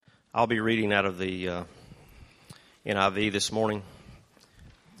I'll be reading out of the NIV this morning.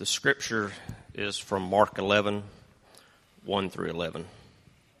 The scripture is from Mark 11, 1 through 11.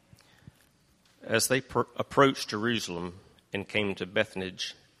 As they approached Jerusalem and came to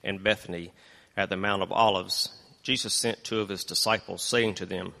Bethphage and Bethany at the Mount of Olives, Jesus sent two of his disciples, saying to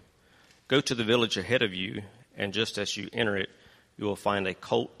them, "Go to the village ahead of you, and just as you enter it, you will find a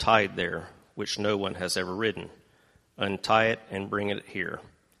colt tied there, which no one has ever ridden. Untie it and bring it here.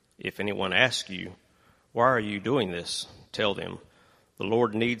 If anyone asks you, 'Why are you doing this?' tell them, 'The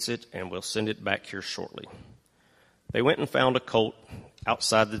Lord needs it and will send it back here shortly.'" They went and found a colt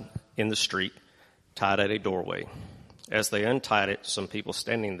outside in the street, tied at a doorway. As they untied it, some people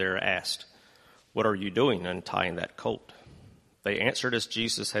standing there asked, "What are you doing untying that colt?" They answered as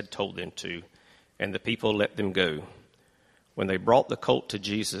Jesus had told them to, and the people let them go. When they brought the colt to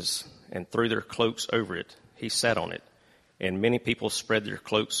Jesus and threw their cloaks over it, he sat on it, and many people spread their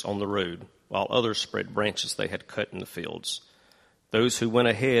cloaks on the road, while others spread branches they had cut in the fields. Those who went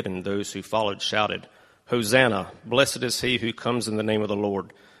ahead and those who followed shouted, "Hosanna! Blessed is he who comes in the name of the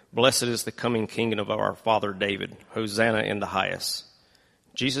Lord. Blessed is the coming kingdom of our father David. Hosanna in the highest."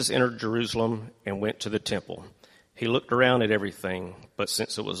 Jesus entered Jerusalem and went to the temple. He looked around at everything, but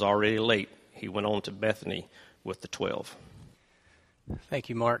since it was already late, he went on to Bethany with the 12. Thank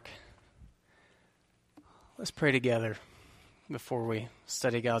you, Mark. Let's pray together before we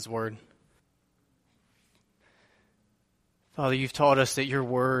study God's Word. Father, you've taught us that your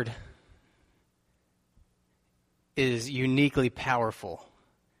Word is uniquely powerful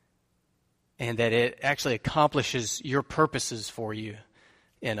and that it actually accomplishes your purposes for you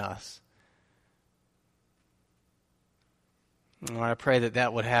in us. And I pray that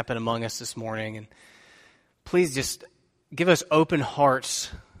that would happen among us this morning. And please just give us open hearts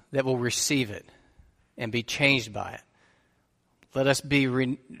that will receive it and be changed by it. Let us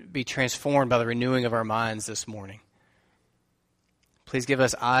be transformed by the renewing of our minds this morning. Please give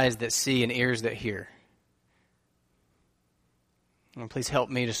us eyes that see and ears that hear. And please help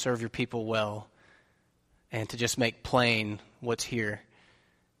me to serve your people well and to just make plain what's here.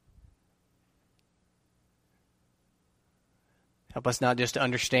 Help us not just to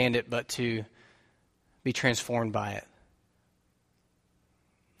understand it, but to be transformed by it.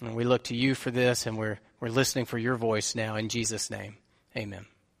 And we look to you for this, and we're listening for your voice now in Jesus' name. Amen.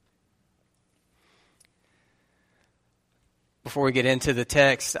 Before we get into the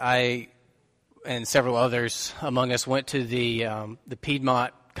text, I and several others among us went to the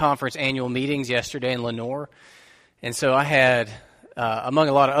Piedmont Conference annual meetings yesterday in Lenoir. And so I had, among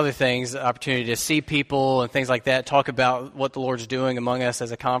a lot of other things, the opportunity to see people and things like that, talk about what the Lord's doing among us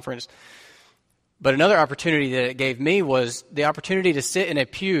as a conference. But another opportunity that it gave me was the opportunity to sit in a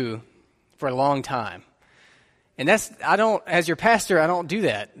pew for a long time. And as your pastor, I don't do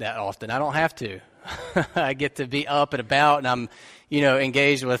that often. I don't have to. I get to be up and about, and I'm,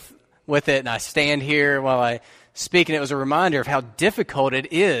 engaged with it, and I stand here while I speak, and it was a reminder of how difficult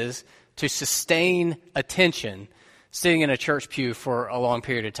it is to sustain attention sitting in a church pew for a long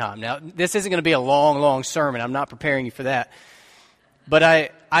period of time. Now, this isn't going to be a long sermon. I'm not preparing you for that. But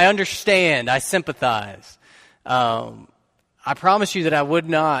I understand. I sympathize. I promise you that I would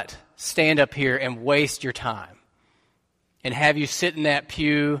not stand up here and waste your time and have you sit in that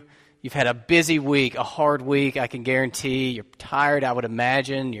pew. You've had a busy week, a hard week, I can guarantee. You're tired, I would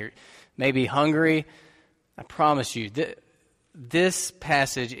imagine. You're maybe hungry. I promise you, this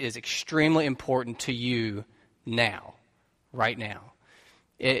passage is extremely important to you now, right now.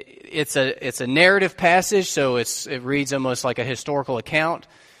 It's a narrative passage, so it reads almost like a historical account,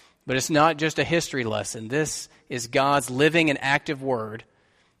 but it's not just a history lesson. This is God's living and active word,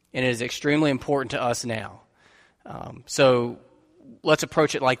 and it is extremely important to us now. So let's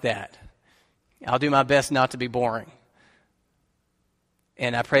approach it like that. I'll do my best not to be boring.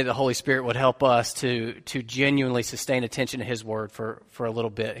 And I pray the Holy Spirit would help us to genuinely sustain attention to His Word for a little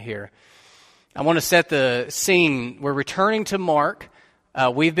bit here. I want to set the scene. We're returning to Mark.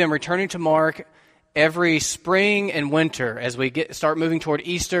 We've been returning to Mark every spring and winter as we start moving toward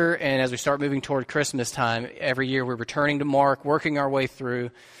Easter and as we start moving toward Christmas time. Every year we're returning to Mark, working our way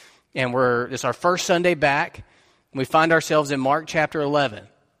through, and it's our first Sunday back. We find ourselves in Mark chapter 11.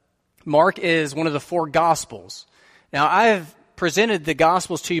 Mark is one of the four Gospels. Now, I've presented the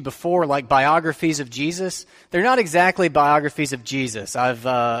Gospels to you before like biographies of Jesus. They're not exactly biographies of Jesus.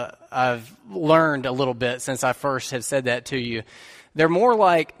 I've learned a little bit since I first had said that to you. They're more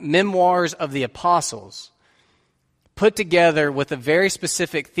like memoirs of the apostles put together with a very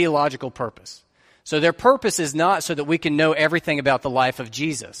specific theological purpose. So their purpose is not so that we can know everything about the life of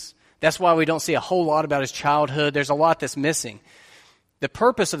Jesus. That's why we don't see a whole lot about his childhood. There's a lot that's missing. The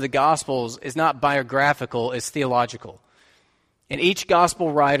purpose of the Gospels is not biographical, it's theological. And each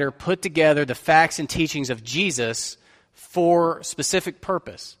Gospel writer put together the facts and teachings of Jesus for specific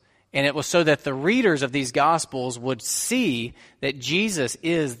purpose. And it was so that the readers of these Gospels would see that Jesus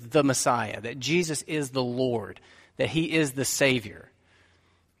is the Messiah, that Jesus is the Lord, that He is the Savior.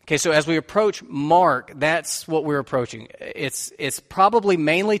 Okay, so as we approach Mark, that's what we're approaching. It's probably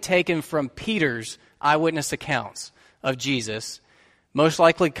mainly taken from Peter's eyewitness accounts of Jesus, most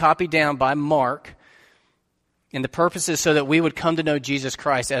likely copied down by Mark, and the purpose is so that we would come to know Jesus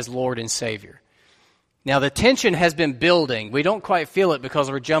Christ as Lord and Savior. Now, the tension has been building. We don't quite feel it because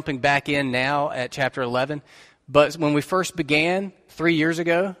we're jumping back in now at chapter 11. But when we first began 3 years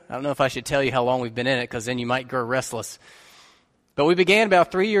ago, I don't know if I should tell you how long we've been in it because then you might grow restless. But we began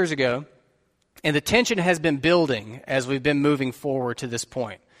about 3 years ago, and the tension has been building as we've been moving forward to this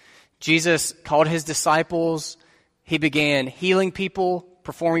point. Jesus called His disciples. He began healing people,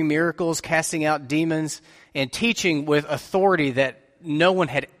 performing miracles, casting out demons, and teaching with authority that no one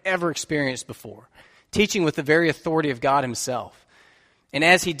had ever experienced before. Teaching with the very authority of God Himself. And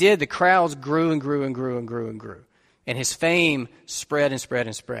as He did, the crowds grew and grew and grew and grew and grew. And His fame spread and spread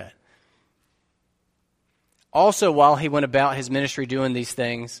and spread. Also, while He went about His ministry doing these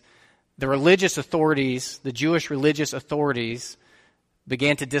things, the religious authorities, the Jewish religious authorities,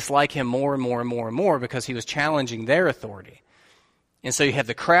 began to dislike Him more and more and more and more because He was challenging their authority. And so you have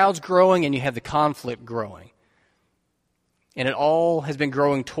the crowds growing and you have the conflict growing. And it all has been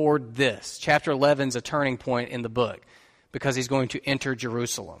growing toward this. Chapter 11 is a turning point in the book because He's going to enter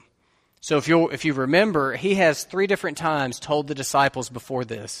Jerusalem. So if you remember, He has 3 different times told the disciples before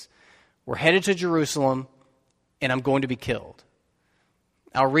this, we're headed to Jerusalem and I'm going to be killed.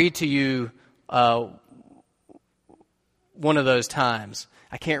 I'll read to you one of those times.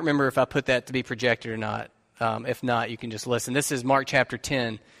 I can't remember if I put that to be projected or not. If not, you can just listen. This is Mark chapter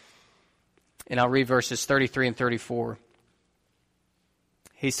 10, and I'll read verses 33 and 34.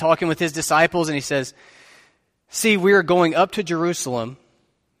 He's talking with His disciples, and He says, "See, we are going up to Jerusalem,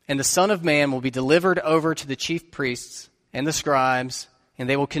 and the Son of Man will be delivered over to the chief priests and the scribes, and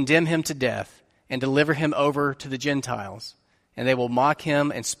they will condemn Him to death and deliver Him over to the Gentiles. And they will mock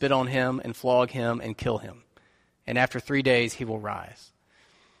Him and spit on Him and flog Him and kill Him. And after 3 days He will rise."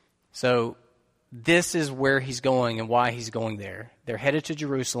 So this is where He's going and why He's going there. They're headed to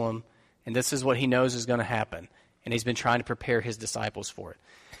Jerusalem, and this is what He knows is going to happen. And He's been trying to prepare His disciples for it.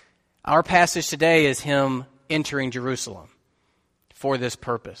 Our passage today is Him entering Jerusalem for this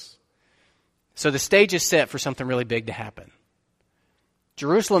purpose. So the stage is set for something really big to happen.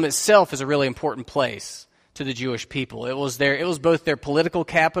 Jerusalem itself is a really important place to the Jewish people. It was both their political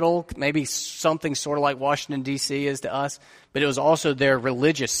capital, maybe something sort of like Washington, D.C. is to us, but it was also their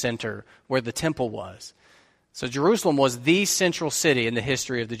religious center where the temple was. So Jerusalem was the central city in the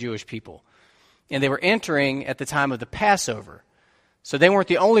history of the Jewish people. And they were entering at the time of the Passover. So they weren't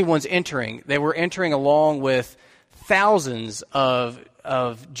the only ones entering. They were entering along with thousands of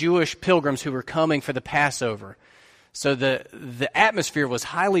Jewish pilgrims who were coming for the Passover. So the atmosphere was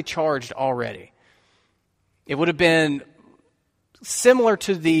highly charged already. It would have been similar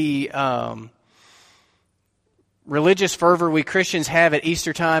to the religious fervor we Christians have at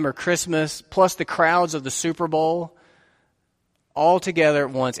Easter time or Christmas, plus the crowds of the Super Bowl, all together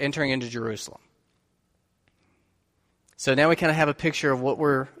at once entering into Jerusalem. So now we kind of have a picture of what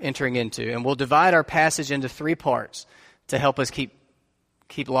we're entering into, and we'll divide our passage into 3 parts to help us keep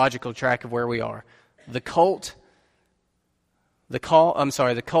logical track of where we are. The crowd, the crowd,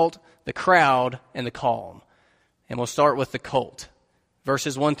 and the calm. And we'll start with the cult,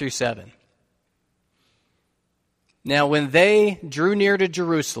 verses 1 through 7. Now when they drew near to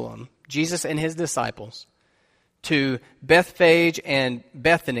Jerusalem, Jesus and His disciples, to Bethphage and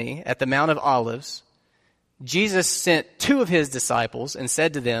Bethany at the Mount of Olives, Jesus sent 2 of His disciples and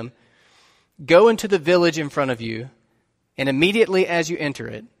said to them, "Go into the village in front of you, and immediately as you enter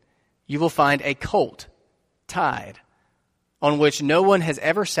it, you will find a colt tied, on which no one has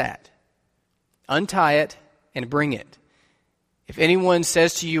ever sat. Untie it and bring it. If anyone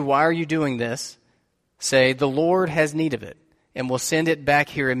says to you, 'Why are you doing this?' say, 'The Lord has need of it, and will send it back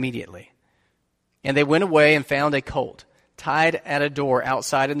here immediately.'" And they went away and found a colt tied at a door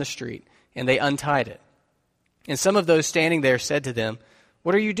outside in the street, and they untied it. And some of those standing there said to them,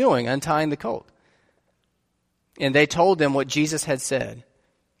 "What are you doing, untying the colt?" And they told them what Jesus had said,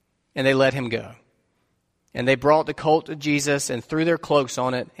 and they let him go. And they brought the colt to Jesus and threw their cloaks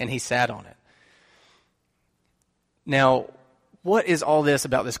on it, and He sat on it. Now, what is all this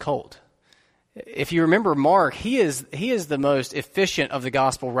about this colt? If you remember Mark, he is the most efficient of the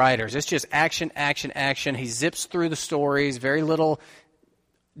gospel writers. It's just action, action, action. He zips through the stories, very little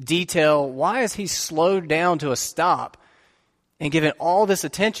detail, why is he slowed down to a stop and given all this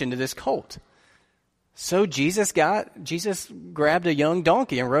attention to this colt? So Jesus grabbed a young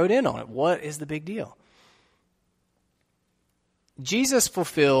donkey and rode in on it. What is the big deal? Jesus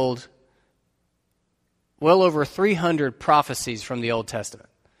fulfilled well over 300 prophecies from the Old Testament.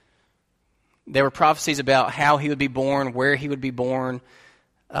 There were prophecies about how he would be born, where he would be born,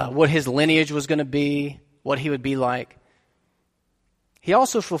 what his lineage was going to be, what he would be like. He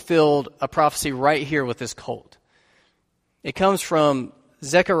also fulfilled a prophecy right here with this colt. It comes from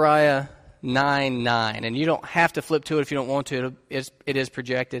Zechariah 9:9, and you don't have to flip to it if you don't want to. It is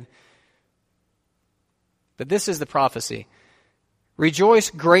projected. But this is the prophecy. Rejoice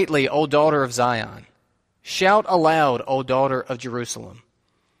greatly, O daughter of Zion. Shout aloud, O daughter of Jerusalem.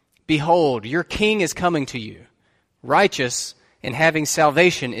 Behold, your king is coming to you. Righteous and having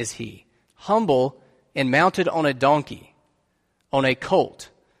salvation is he, humble and mounted on a donkey, on a colt,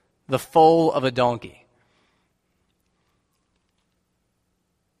 the foal of a donkey.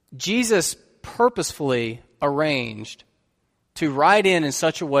 Jesus purposefully arranged to ride in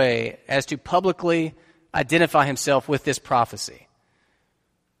such a way as to publicly identify himself with this prophecy.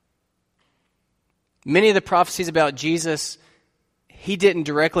 Many of the prophecies about Jesus, he didn't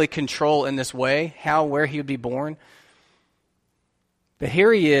directly control in this way, where he would be born. But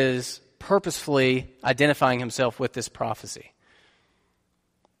here he is purposefully identifying himself with this prophecy.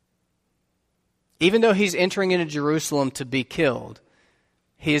 Even though he's entering into Jerusalem to be killed,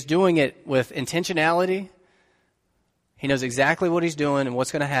 he is doing it with intentionality. He knows exactly what he's doing and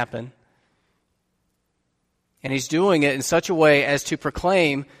what's going to happen. And he's doing it in such a way as to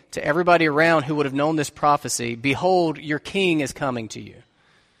proclaim to everybody around who would have known this prophecy, behold, your king is coming to you,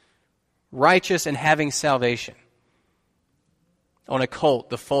 righteous and having salvation, on a colt,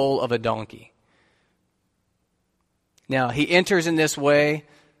 the foal of a donkey. Now, he enters in this way,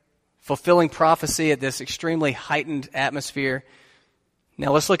 fulfilling prophecy at this extremely heightened atmosphere.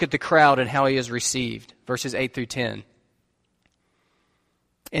 Now, let's look at the crowd and how he is received. Verses 8 through 10.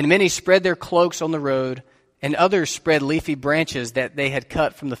 And many spread their cloaks on the road, and others spread leafy branches that they had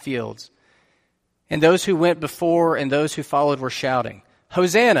cut from the fields. And those who went before and those who followed were shouting,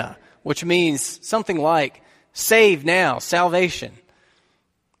 Hosanna, which means something like, save now, salvation.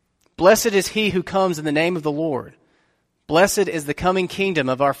 Blessed is he who comes in the name of the Lord. Blessed is the coming kingdom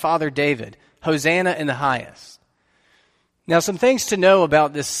of our father David. Hosanna in the highest. Now, some things to know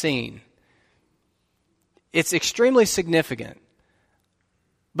about this scene. It's extremely significant.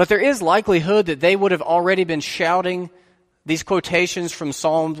 But there is likelihood that they would have already been shouting these quotations from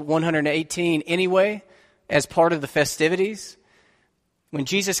Psalm 118 anyway, as part of the festivities. When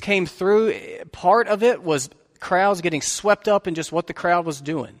Jesus came through, part of it was crowds getting swept up in just what the crowd was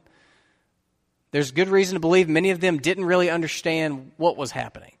doing. There's good reason to believe many of them didn't really understand what was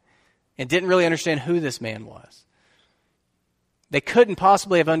happening and didn't really understand who this man was. They couldn't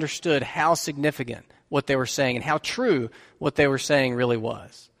possibly have understood how significant what they were saying and how true what they were saying really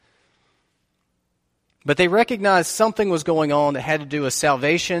was. But they recognized something was going on that had to do with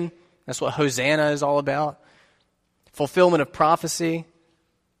salvation. That's what Hosanna is all about. Fulfillment of prophecy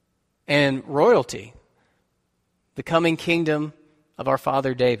and royalty. The coming kingdom of our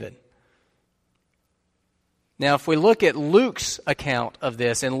father David. Now, if we look at Luke's account of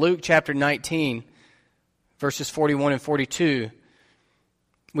this in Luke chapter 19, verses 41 and 42,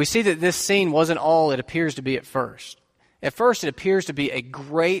 we see that this scene wasn't all it appears to be at first. At first, it appears to be a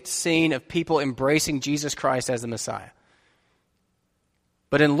great scene of people embracing Jesus Christ as the Messiah.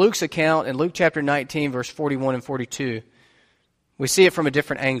 But in Luke's account, in Luke chapter 19, verse 41 and 42, we see it from a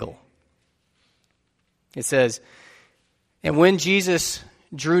different angle. It says, And when Jesus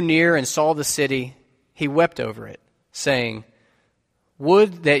drew near and saw the city, he wept over it, saying,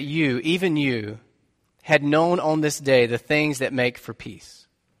 Would that you, even you, had known on this day the things that make for peace.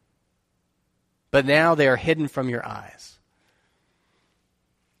 But now they are hidden from your eyes.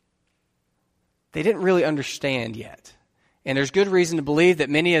 They didn't really understand yet. And there's good reason to believe that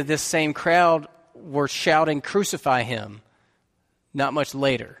many of this same crowd were shouting, Crucify him, not much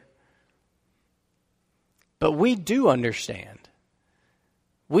later. But we do understand.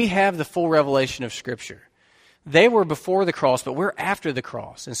 We have the full revelation of Scripture. They were before the cross, but we're after the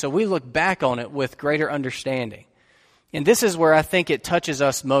cross. And so we look back on it with greater understanding. And this is where I think it touches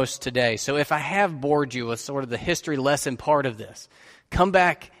us most today. So if I have bored you with sort of the history lesson part of this, come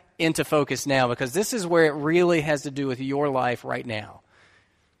back into focus now, because this is where it really has to do with your life right now.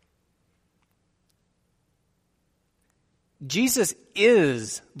 Jesus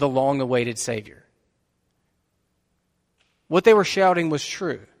is the long-awaited Savior. What they were shouting was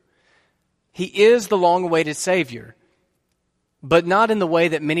true. He is the long-awaited Savior. but not in the way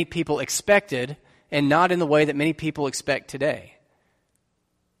that many people expected and not in the way that many people expect today.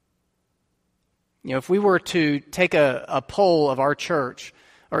 You know, if we were to take a poll of our church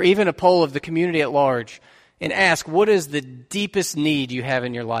or even a poll of the community at large and ask, what is the deepest need you have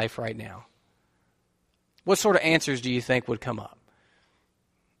in your life right now? What sort of answers do you think would come up?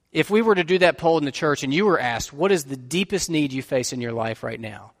 If we were to do that poll in the church and you were asked, what is the deepest need you face in your life right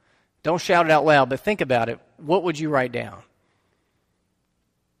now? Don't shout it out loud, but think about it. What would you write down?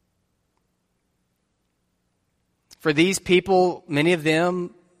 For these people, many of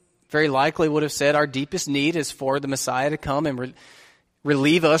them very likely would have said our deepest need is for the Messiah to come and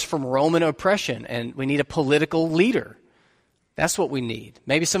relieve us from Roman oppression, and we need a political leader. That's what we need.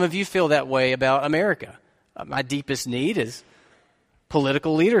 Maybe some of you feel that way about America. My deepest need is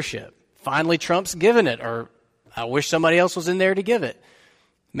political leadership. Finally, Trump's given it, or I wish somebody else was in there to give it.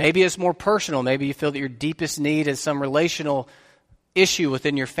 Maybe it's more personal. Maybe you feel that your deepest need is some relational issue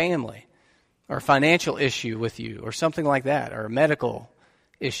within your family, or a financial issue with you, or something like that, or a medical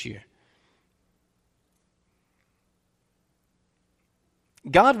issue.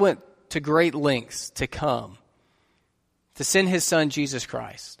 God went to great lengths to come, to send his Son, Jesus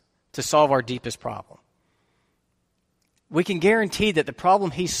Christ, to solve our deepest problem. We can guarantee that the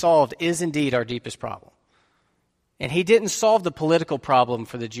problem he solved is indeed our deepest problem. And he didn't solve the political problem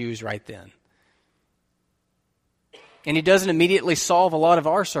for the Jews right then. And he doesn't immediately solve a lot of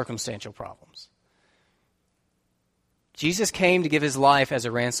our circumstantial problems. Jesus came to give his life as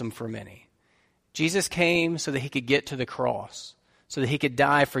a ransom for many. Jesus came so that he could get to the cross, so that he could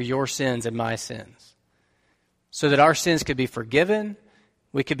die for your sins and my sins, so that our sins could be forgiven,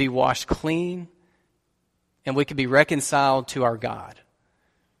 we could be washed clean, and we could be reconciled to our God.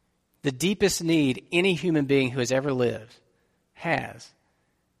 The deepest need any human being who has ever lived has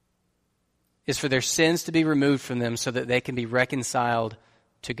is for their sins to be removed from them so that they can be reconciled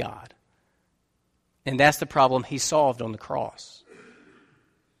to God. And that's the problem he solved on the cross.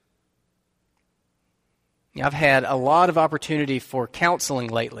 I've had a lot of opportunity for counseling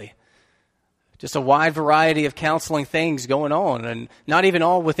lately. Just a wide variety of counseling things going on, and not even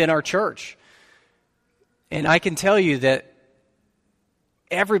all within our church. And I can tell you that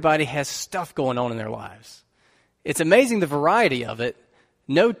everybody has stuff going on in their lives. It's amazing the variety of it.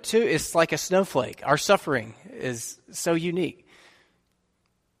 It's like a snowflake. Our suffering is so unique.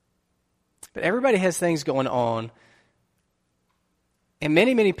 But everybody has things going on. And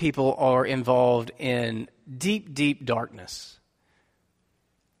many, many people are involved in deep, deep darkness.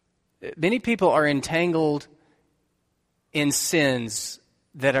 Many people are entangled in sins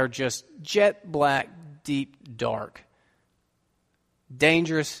that are just jet black, deep, dark,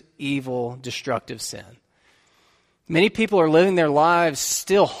 dangerous, evil, destructive sin. Many people are living their lives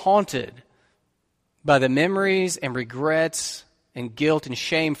still haunted by the memories and regrets and guilt and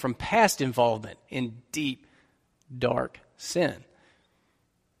shame from past involvement in deep, dark sin.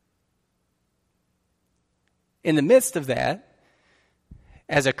 In the midst of that,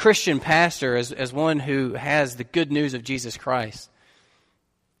 as a Christian pastor, as one who has the good news of Jesus Christ,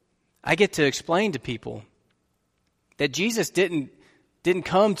 I get to explain to people that Jesus didn't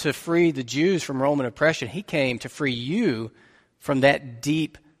come to free the Jews from Roman oppression. He came to free you from that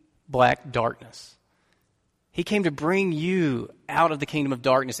deep, black darkness. He came to bring you out of the kingdom of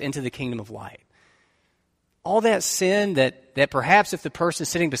darkness into the kingdom of light. All that sin that perhaps if the person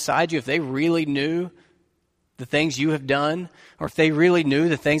sitting beside you, if they really knew the things you have done, or if they really knew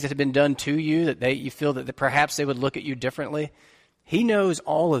the things that have been done to you, that you feel that perhaps they would look at you differently, he knows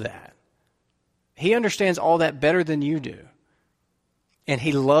all of that. He understands all that better than you do. And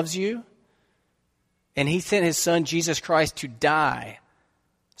he loves you. And he sent his Son, Jesus Christ, to die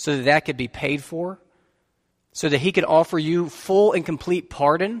so that that could be paid for, so that he could offer you full and complete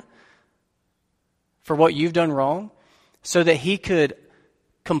pardon for what you've done wrong, so that he could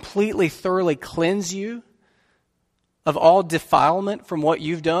completely, thoroughly cleanse you of all defilement from what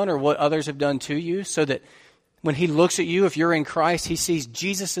you've done or what others have done to you, so that when he looks at you, if you're in Christ, he sees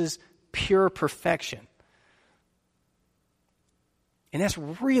Jesus' pure perfection. And that's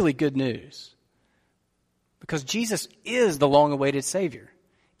really good news, because Jesus is the long-awaited Savior.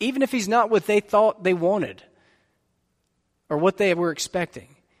 Even if he's not what they thought they wanted or what they were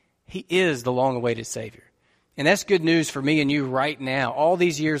expecting, he is the long-awaited Savior. And that's good news for me and you right now, all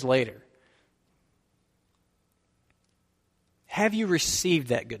these years later. Have you received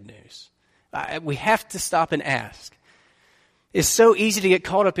that good news? We have to stop and ask. It's so easy to get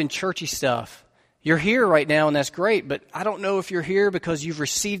caught up in churchy stuff. You're here right now, and that's great, but I don't know if you're here because you've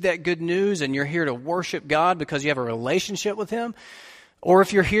received that good news and you're here to worship God because you have a relationship with him, or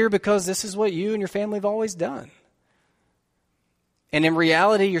if you're here because this is what you and your family have always done. And in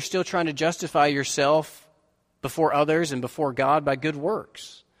reality, you're still trying to justify yourself before others and before God by good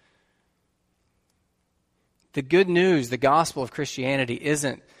works. The good news, the gospel of Christianity,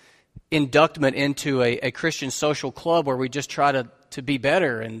 isn't inductment into a Christian social club where we just try to be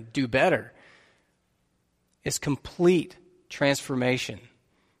better and do better. It's complete transformation.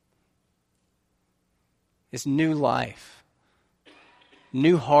 It's new life,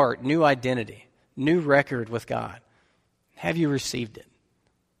 new heart, new identity, new record with God. Have you received it?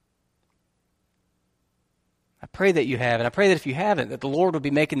 I pray that you have, and I pray that if you haven't, that the Lord will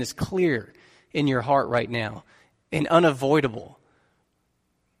be making this clear in your heart right now and unavoidable.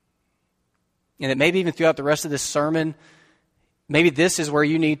 And that maybe even throughout the rest of this sermon, maybe this is where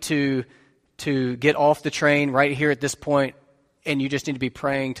you need to get off the train right here at this point, and you just need to be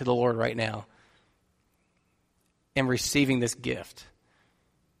praying to the Lord right now and receiving this gift.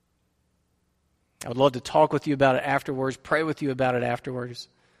 I would love to talk with you about it afterwards, pray with you about it afterwards.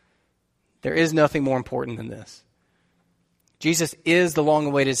 There is nothing more important than this. Jesus is the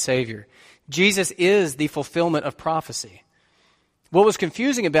long-awaited Savior. Jesus is the fulfillment of prophecy. What was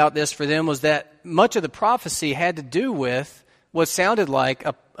confusing about this for them was that much of the prophecy had to do with what sounded like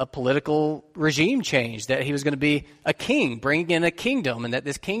a political regime change, that he was going to be a king, bringing in a kingdom, and that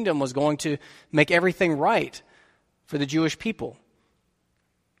this kingdom was going to make everything right for the Jewish people.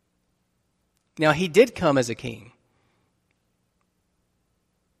 Now, he did come as a king.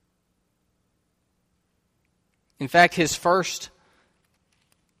 In fact, his first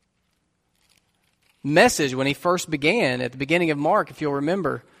message when he first began, at the beginning of Mark, if you'll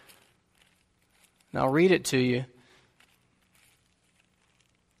remember, and I'll read it to you.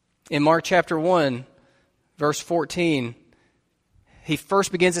 In Mark chapter 1, verse 14, he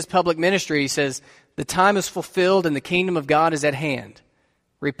first begins his public ministry. He says, "The time is fulfilled and the kingdom of God is at hand.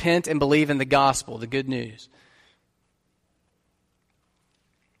 Repent and believe in the gospel," the good news.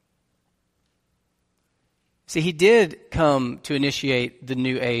 See, he did come to initiate the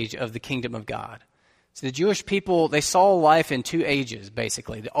new age of the kingdom of God. So the Jewish people, they saw life in two ages,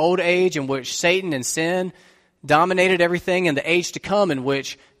 basically. The old age in which Satan and sin dominated everything, and the age to come in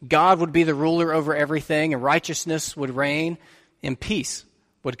which God would be the ruler over everything, and righteousness would reign, and peace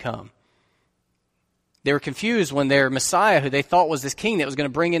would come. They were confused when their Messiah, who they thought was this king that was going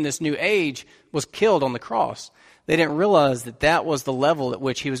to bring in this new age, was killed on the cross. They didn't realize that that was the level at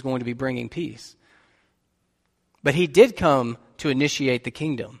which he was going to be bringing peace. But he did come to initiate the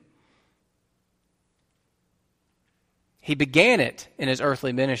kingdom. He began it in his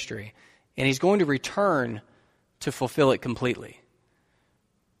earthly ministry, and he's going to return to fulfill it completely.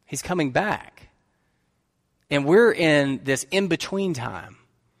 He's coming back. And we're in this in-between time.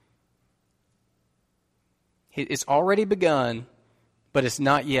 It's already begun, but it's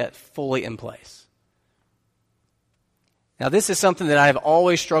not yet fully in place. Now, this is something that I have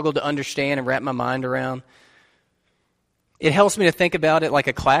always struggled to understand and wrap my mind around. It helps me to think about it like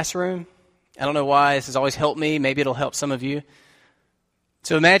a classroom. I don't know why this has always helped me. Maybe it'll help some of you.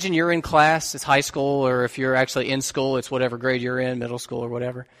 So imagine you're in class, it's high school, or if you're actually in school, it's whatever grade you're in, middle school or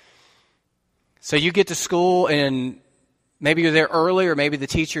whatever. So you get to school and maybe you're there early, or maybe the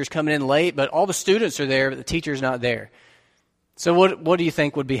teacher's coming in late, but all the students are there, but the teacher's not there. So what do you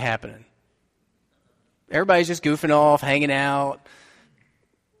think would be happening? Everybody's just goofing off, hanging out,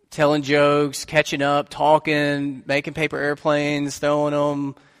 telling jokes, catching up, talking, making paper airplanes, throwing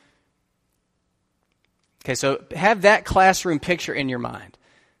them. Okay, so have that classroom picture in your mind.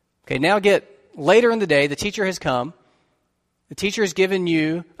 Okay, now get later in the day, the teacher has come. The teacher has given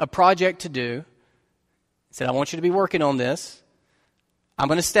you a project to do. He said, I want you to be working on this. I'm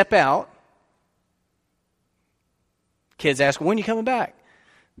going to step out. Kids ask, when are you coming back?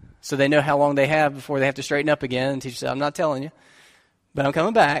 So they know how long they have before they have to straighten up again. And the teacher said, I'm not telling you, but I'm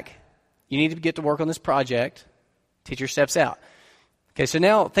coming back. You need to get to work on this project. Teacher steps out. Okay, so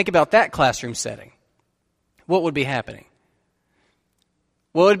now think about that classroom setting. What would be happening?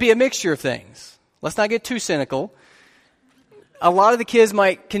 Well, it would be a mixture of things. Let's not get too cynical. A lot of the kids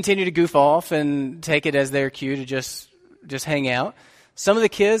might continue to goof off and take it as their cue to just hang out. Some of the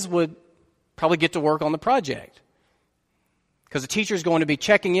kids would probably get to work on the project because the teacher is going to be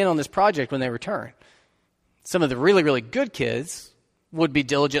checking in on this project when they return. Some of the really, really good kids would be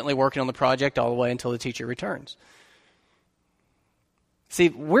diligently working on the project all the way until the teacher returns. See,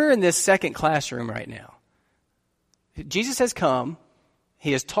 we're in this second classroom right now. Jesus has come.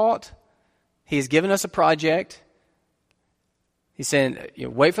 He has taught. He has given us a project. He's saying,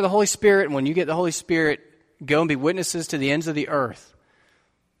 wait for the Holy Spirit, and when you get the Holy Spirit, go and be witnesses to the ends of the earth.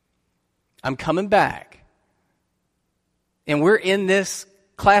 I'm coming back. And we're in this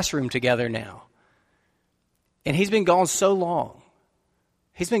classroom together now. And he's been gone so long.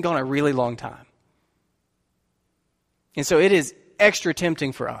 He's been gone a really long time. And so it is extra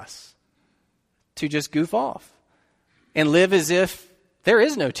tempting for us to just goof off and live as if there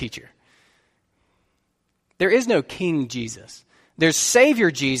is no teacher. There is no King Jesus. There's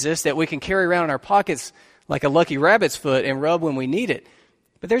Savior Jesus that we can carry around in our pockets like a lucky rabbit's foot and rub when we need it.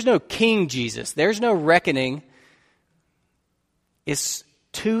 But there's no King Jesus. There's no reckoning. It's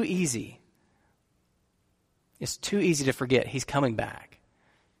too easy. It's too easy to forget He's coming back.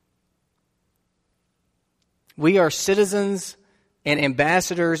 We are citizens and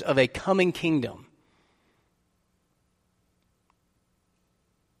ambassadors of a coming kingdom.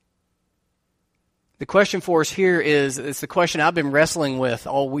 The question for us here is, it's the question I've been wrestling with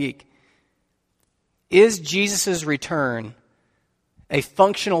all week. Is Jesus' return a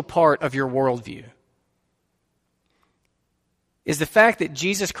functional part of your worldview? Is the fact that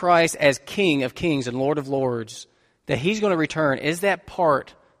Jesus Christ as King of Kings and Lord of Lords, that He's going to return, is that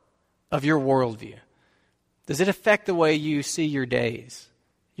part of your worldview? Does it affect the way you see your days,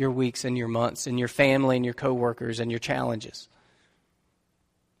 your weeks and your months, and your family and your coworkers and your challenges?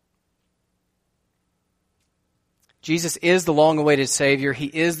 Jesus is the long-awaited Savior. He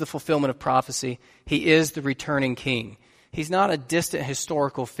is the fulfillment of prophecy. He is the returning King. He's not a distant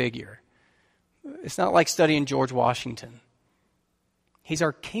historical figure. It's not like studying George Washington. He's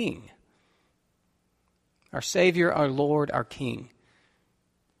our King, our Savior, our Lord, our King.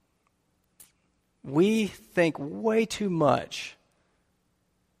 We think way too much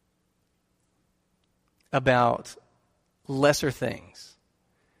about lesser things.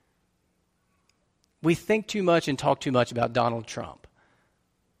 We think too much and talk too much about Donald Trump.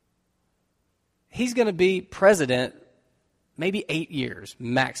 He's going to be president maybe 8 years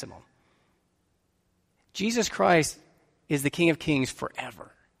maximum. Jesus Christ is the King of Kings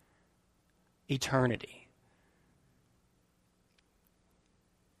forever, eternity.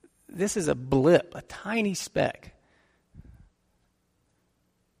 This is a blip, a tiny speck.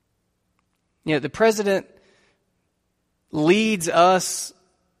 You know, the president leads us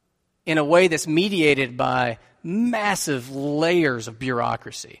in a way that's mediated by massive layers of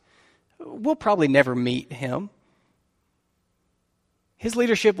bureaucracy. We'll probably never meet him. His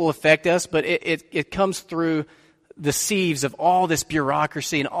leadership will affect us, but it comes through the sieves of all this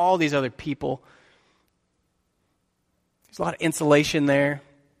bureaucracy and all these other people. There's a lot of insulation there.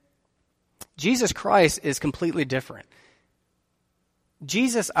 Jesus Christ is completely different.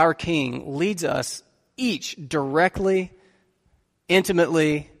 Jesus, our King, leads us each directly,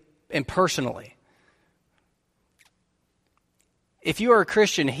 intimately, and personally. If you are a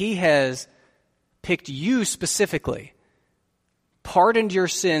Christian, He has picked you specifically, pardoned your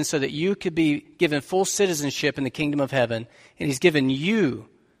sins so that you could be given full citizenship in the kingdom of heaven, and He's given you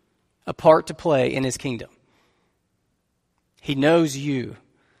a part to play in His kingdom. He knows you.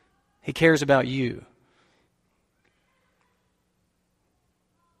 He cares about you.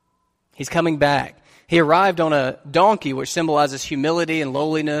 He's coming back. He arrived on a donkey, which symbolizes humility and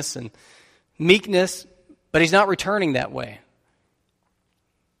lowliness and meekness, but He's not returning that way.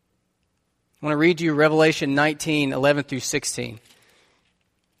 I want to read to you Revelation 19, 11 through 16.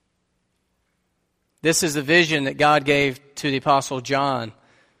 This is the vision that God gave to the Apostle John.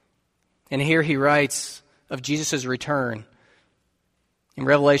 And here he writes of Jesus' return. In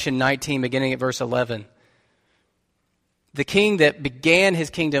Revelation 19, beginning at verse 11. The king that began his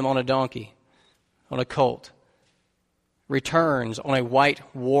kingdom on a donkey, on a colt, returns on a white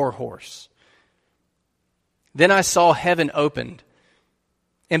war horse. Then I saw heaven opened,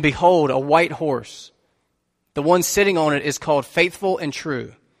 and behold, a white horse. The one sitting on it is called Faithful and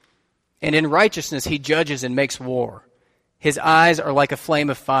True, and in righteousness he judges and makes war. His eyes are like a flame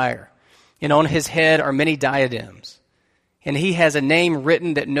of fire, and on his head are many diadems. And he has a name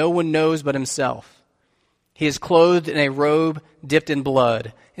written that no one knows but himself. He is clothed in a robe dipped in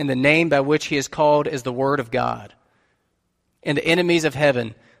blood, and the name by which he is called is the Word of God. And the enemies of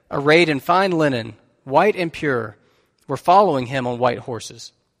heaven, arrayed in fine linen, white and pure, were following him on white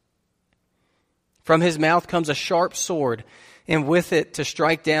horses. From his mouth comes a sharp sword, and with it to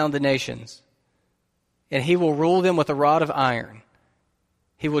strike down the nations. And he will rule them with a rod of iron.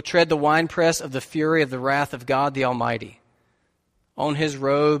 He will tread the winepress of the fury of the wrath of God the Almighty. On his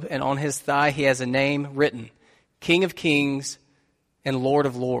robe and on his thigh he has a name written, King of Kings and Lord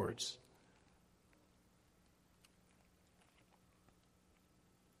of Lords.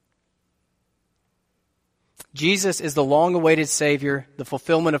 Jesus is the long-awaited Savior, the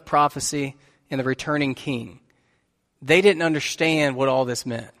fulfillment of prophecy, and the returning King. They didn't understand what all this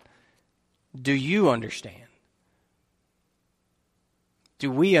meant. Do you understand?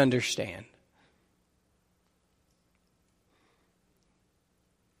 Do we understand?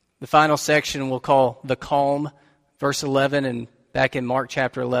 The final section we'll call the calm, verse 11, and back in Mark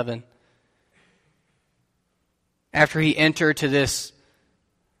chapter 11. After he entered to this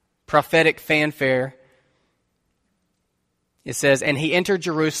prophetic fanfare, it says, "And he entered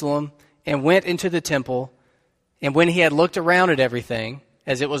Jerusalem and went into the temple, and when he had looked around at everything,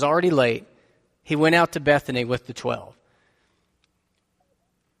 as it was already late, he went out to Bethany with the 12.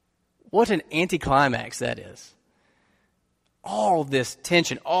 What an anticlimax that is. All this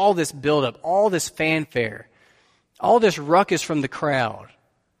tension, all this buildup, all this fanfare, all this ruckus from the crowd.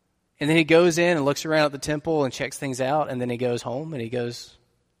 And then he goes in and looks around at the temple and checks things out, and then he goes home and he goes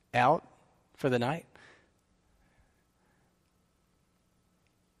out for the night.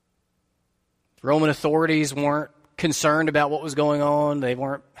 Roman authorities weren't concerned about what was going on. They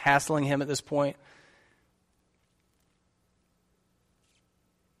weren't hassling him at this point.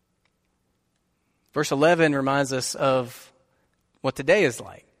 Verse 11 reminds us of what today is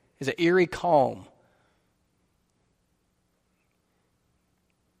like. It's an eerie calm.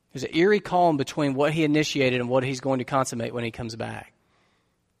 There's an eerie calm between what he initiated and what he's going to consummate when he comes back.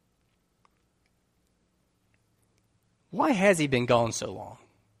 Why has he been gone so long?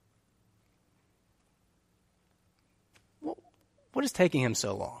 What is taking him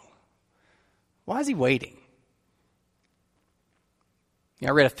so long? Why is he waiting? I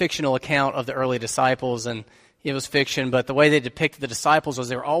read a fictional account of the early disciples, and it was fiction, but the way they depicted the disciples was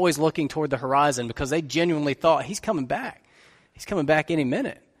they were always looking toward the horizon because they genuinely thought, he's coming back. He's coming back any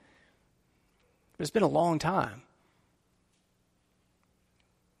minute. But it's been a long time.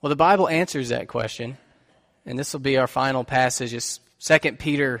 Well, the Bible answers that question, and this will be our final passage. It's 2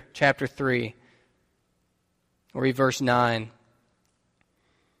 Peter chapter 3, or read verse 9.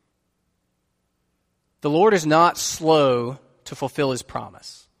 The Lord is not slow to fulfill his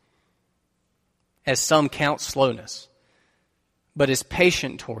promise, as some count slowness, but is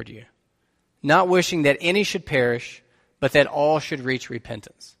patient toward you, not wishing that any should perish, but that all should reach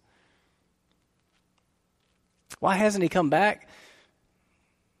repentance. Why hasn't he come back?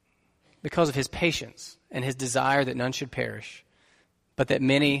 Because of his patience and his desire that none should perish, but that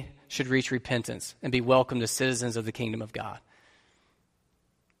many should reach repentance and be welcomed as citizens of the kingdom of God.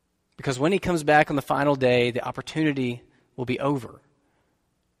 Because when he comes back on the final day, the opportunity will be over.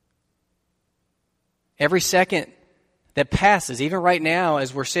 Every second that passes, even right now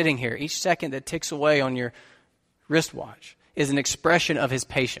as we're sitting here, each second that ticks away on your wristwatch is an expression of his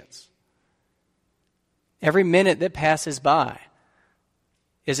patience. Every minute that passes by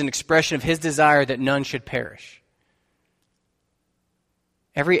is an expression of his desire that none should perish.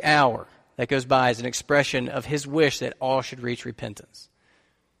 Every hour that goes by is an expression of his wish that all should reach repentance.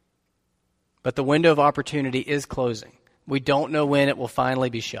 But the window of opportunity is closing. We don't know when it will finally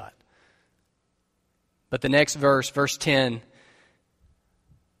be shut. But the next verse, verse 10,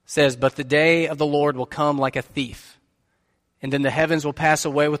 says, "But the day of the Lord will come like a thief, and then the heavens will pass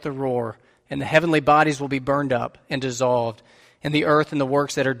away with a roar, and the heavenly bodies will be burned up and dissolved, and the earth and the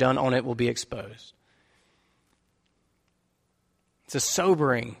works that are done on it will be exposed." It's a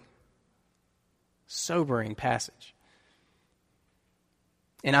sobering passage.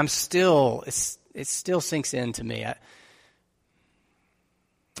 And it still sinks into me. I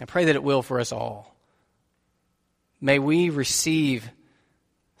pray that it will for us all. May we receive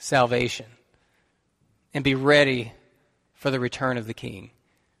salvation and be ready for the return of the King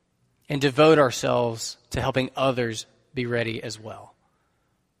and devote ourselves to helping others be ready as well.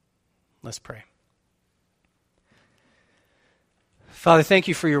 Let's pray. Father, thank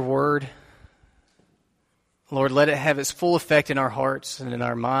you for your word. Lord, let it have its full effect in our hearts and in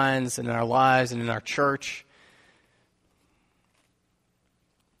our minds and in our lives and in our church.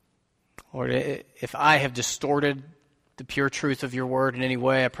 Lord, if I have distorted the pure truth of your word in any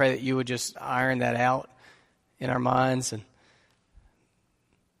way, I pray that you would just iron that out in our minds and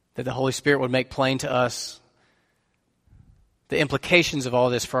that the Holy Spirit would make plain to us the implications of all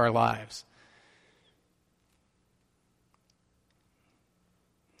this for our lives.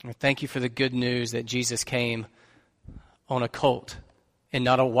 And thank you for the good news that Jesus came on a colt and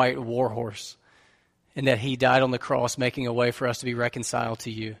not a white war horse, and that he died on the cross making a way for us to be reconciled to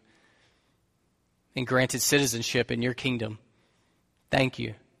you and granted citizenship in your kingdom. Thank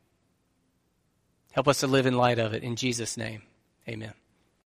you. Help us to live in light of it. In Jesus' name, amen.